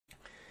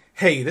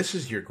Hey, this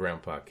is your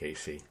Grandpa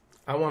Casey.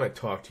 I want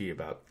to talk to you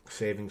about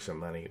saving some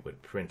money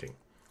with printing,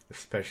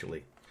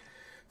 especially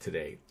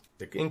today.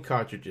 The ink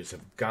cartridges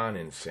have gone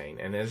insane,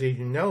 and as you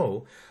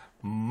know,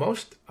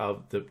 most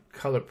of the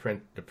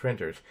the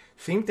printers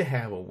seem to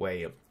have a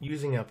way of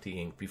using up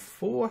the ink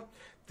before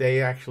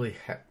they actually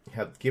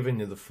have given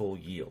you the full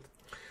yield.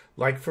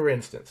 Like, for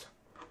instance,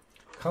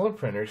 color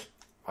printers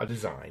are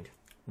designed,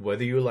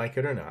 whether you like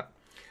it or not,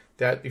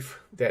 that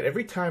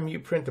every time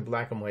you print a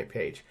black and white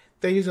page,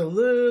 they use a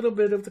little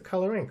bit of the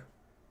color ink.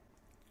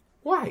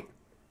 Why?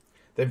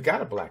 They've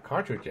got a black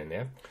cartridge in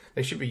there.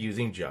 They should be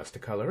using just the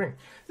color ink.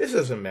 This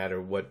doesn't matter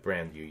what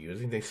brand you're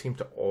using. They seem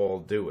to all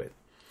do it.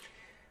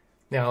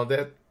 Now,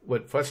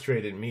 what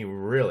frustrated me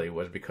really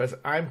was because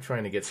I'm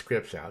trying to get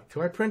scripts out,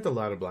 so I print a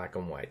lot of black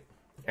and white,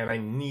 and I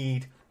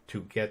need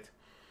to get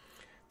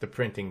the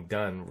printing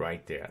done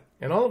right there.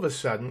 And all of a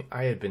sudden,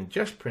 I had been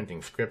just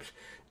printing scripts,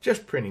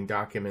 just printing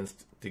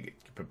documents to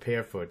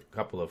prepare for a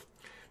couple of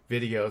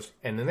videos,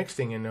 and the next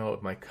thing you know,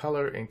 my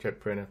color inkjet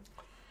printer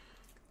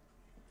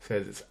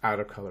says it's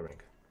out of color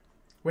ink.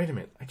 Wait a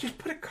minute, I just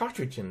put a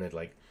cartridge in it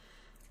like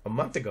a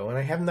month ago, and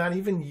I have not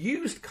even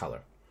used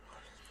color.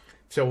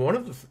 So one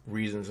of the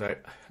reasons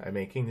I'm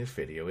making this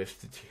video is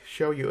to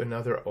show you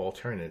another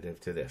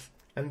alternative to this,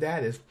 and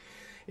that is,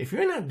 if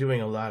you're not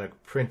doing a lot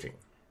of printing,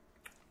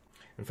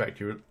 in fact,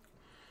 you're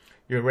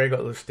a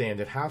regular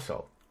standard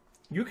household,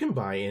 you can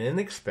buy an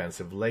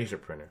inexpensive laser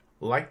printer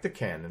like the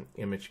Canon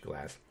image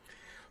glass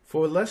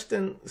for less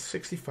than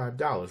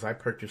 $65. I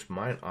purchased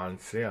mine on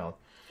sale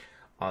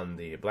on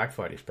the Black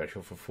Friday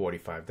special for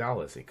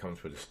 $45. It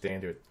comes with a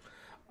standard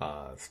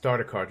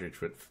starter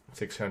cartridge with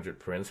 600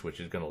 prints,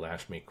 which is going to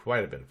last me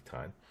quite a bit of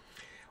time.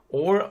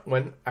 Or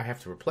when I have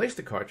to replace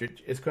the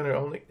cartridge, it's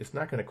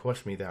not going to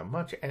cost me that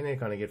much, and they're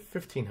going to get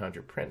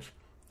 1,500 prints.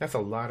 That's a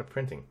lot of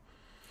printing.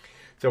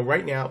 So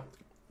right now,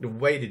 the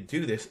way to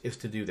do this is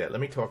to do that.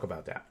 Let me talk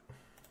about that.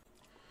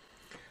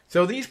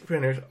 So these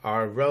printers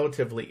are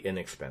relatively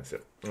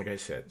inexpensive. Like I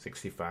said,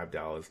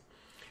 $65.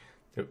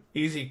 They're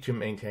easy to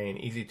maintain,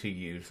 easy to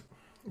use,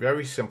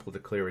 very simple to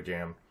clear a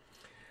jam.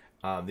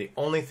 The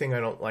only thing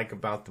I don't like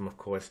about them, of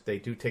course, they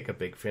do take a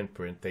big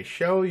footprint. They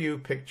show you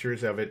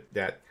pictures of it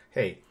that,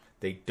 hey,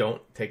 they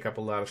don't take up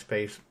a lot of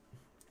space,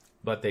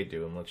 but they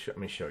do, and let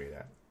me show you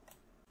that.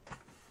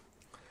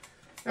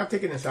 Now, I'm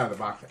taking this out of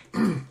the box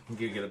and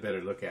you get a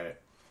better look at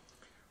it.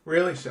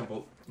 Really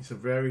simple. It's a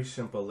very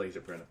simple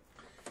laser printer.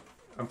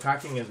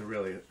 Unpacking is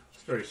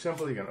it's very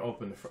simple. You're going to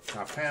open the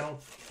top panel,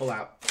 pull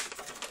out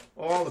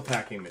all the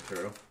packing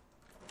material.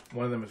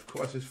 One of them, of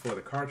course, is for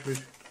the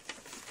cartridge.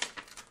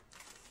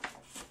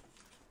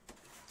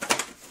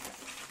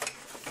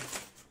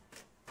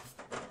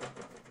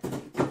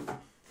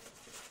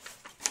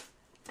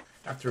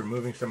 After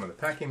removing some of the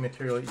packing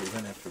material, you're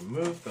going to have to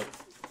remove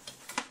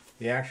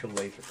the actual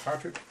laser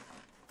cartridge.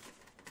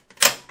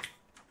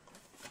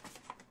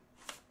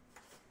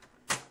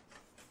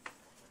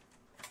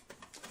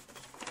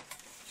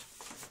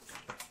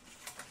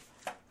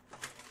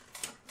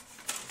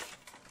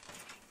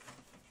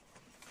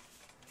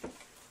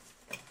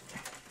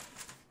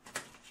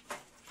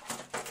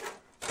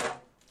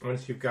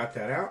 Once you've got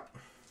that out,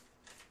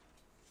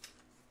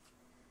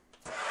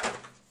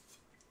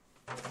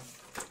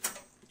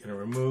 you're going to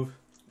remove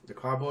the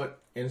cardboard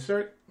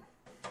insert,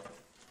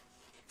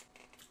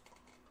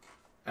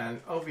 and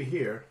over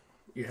here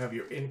you have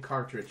your ink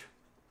cartridge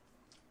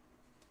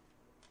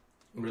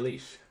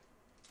release.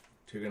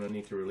 So you're going to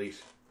need to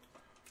release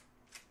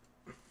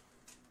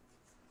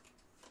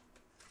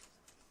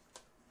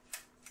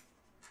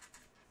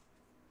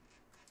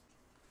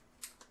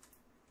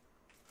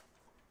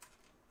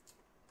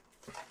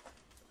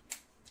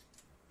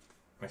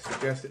I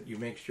suggest that you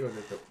make sure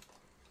that the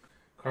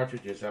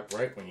cartridge is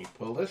upright when you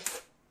pull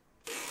this.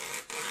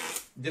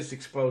 This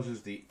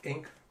exposes the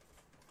ink.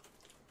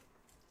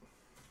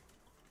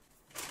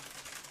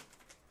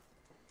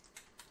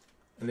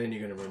 And then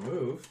you're going to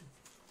remove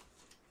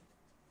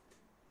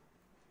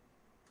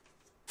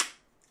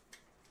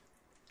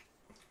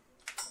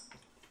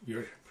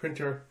your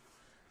printer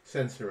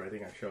sensor. I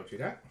think I showed you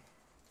that.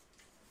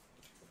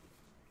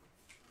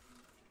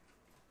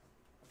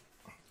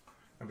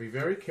 And be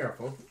very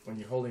careful when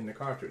you're holding the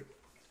cartridge.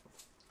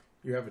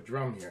 You have a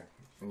drum here,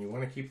 and you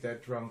want to keep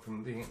that drum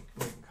from being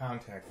in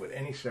contact with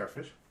any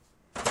surface.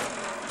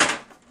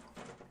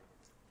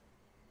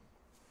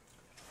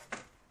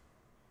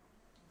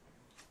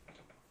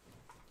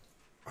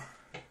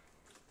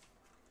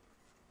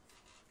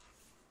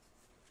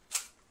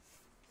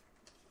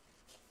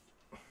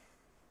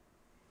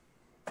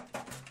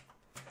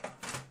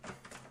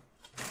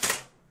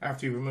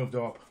 After you've removed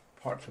all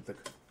parts of the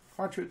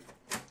cartridge,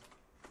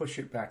 push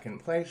it back in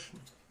place.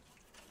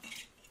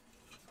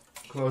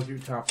 Close your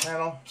top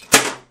panel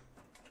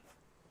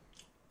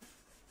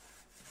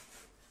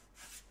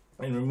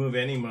and remove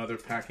any other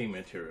packing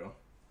material.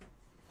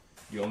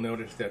 You'll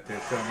notice that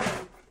there's some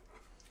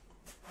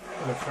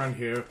in the front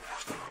here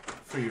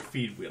for your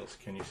feed wheels.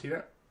 Can you see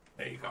that?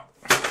 There you go.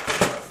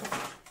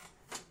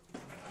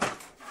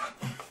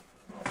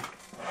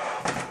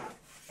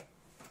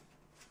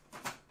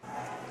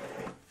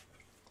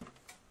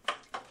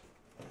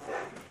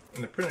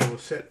 And the printer will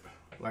sit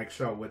like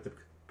so with the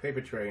paper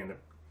tray in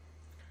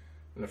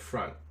the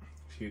front,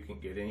 so you can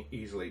get in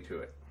easily to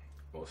it.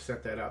 We'll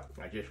set that up.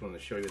 I just wanted to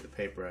show you the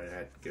paper. I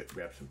had to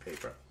grab some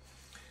paper.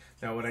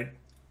 Now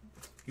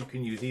you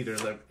can use either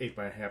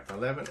 8.5 by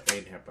 11,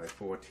 8.5 by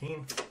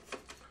 14,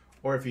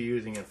 or if you're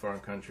using in foreign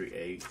country,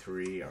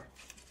 A3 or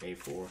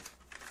A4.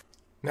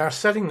 Now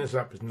setting this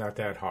up is not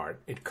that hard.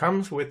 It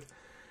comes with,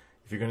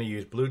 if you're going to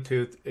use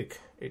Bluetooth,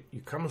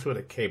 it comes with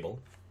a cable.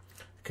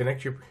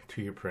 Connect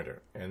to your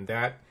printer, and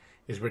that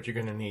is what you're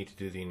going to need to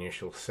do the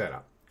initial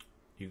setup.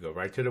 You go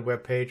right to the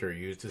web page or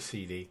use the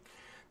CD,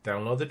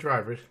 download the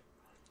drivers,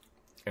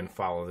 and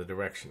follow the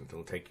directions.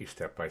 It'll take you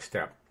step by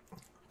step.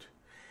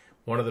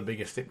 One of the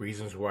biggest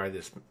reasons why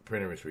this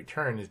printer is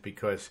returned is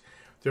because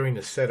during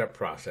the setup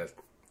process,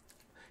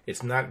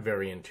 it's not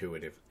very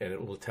intuitive, and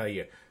it will tell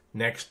you,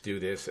 next do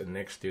this, and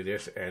next do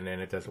this, and then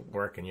it doesn't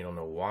work, and you don't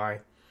know why,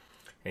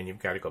 and you've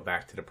got to go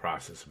back to the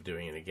process of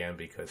doing it again,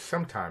 because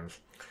sometimes,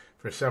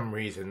 for some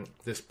reason,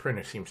 this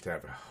printer seems to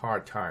have a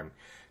hard time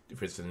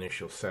with its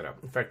initial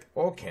setup. In fact,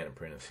 all Canon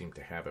printers seem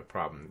to have a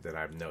problem that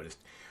I've noticed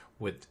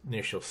with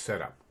initial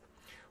setup.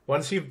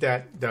 Once you've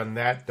just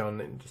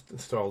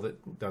installed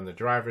it, done the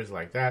drivers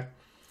like that,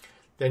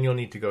 then you'll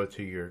need to go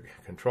to your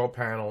control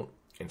panel,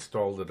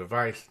 install the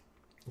device.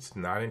 It's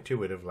not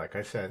intuitive, like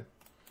I said.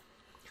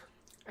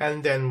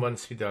 And then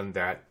once you've done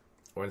that,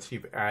 once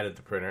you've added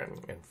the printer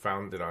and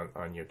found it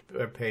on your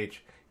web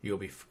page, you'll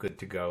be good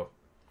to go.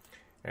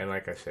 And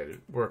like I said, it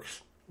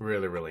works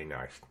really, really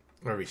nice.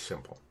 Very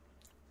simple.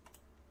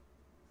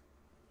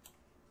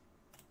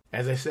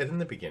 As I said in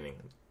the beginning,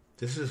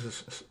 this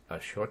is a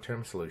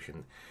short-term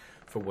solution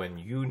for when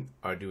you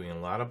are doing a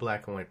lot of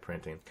black and white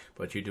printing,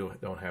 but you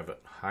don't have a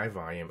high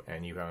volume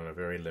and you're on a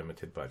very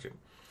limited budget.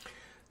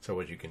 So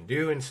what you can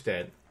do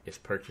instead is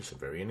purchase a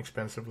very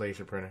inexpensive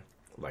laser printer,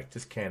 like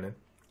this Canon,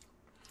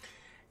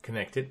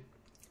 connect it,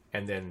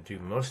 and then do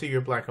most of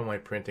your black and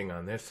white printing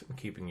on this,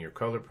 keeping your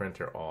color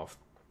printer off,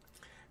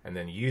 and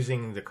then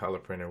using the color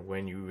printer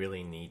when you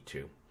really need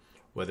to,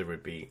 whether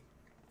it be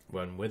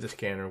one with a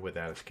scanner or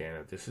without a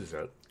scanner. This is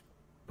a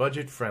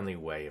budget-friendly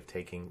way of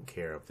taking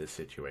care of this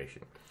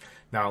situation.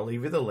 Now, I'll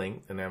leave you the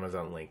link, an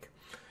Amazon link,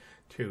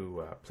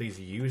 to please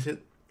use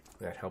it.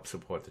 That helps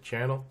support the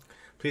channel.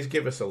 Please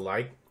give us a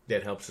like.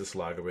 That helps this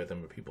logarithm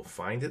when people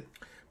find it.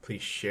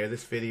 Please share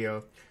this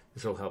video.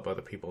 This will help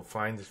other people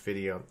find this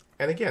video.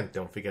 And again,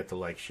 don't forget to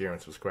like, share,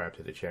 and subscribe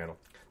to the channel.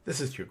 This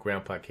is your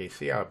Grandpa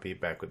KC. I'll be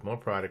back with more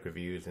product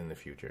reviews in the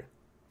future.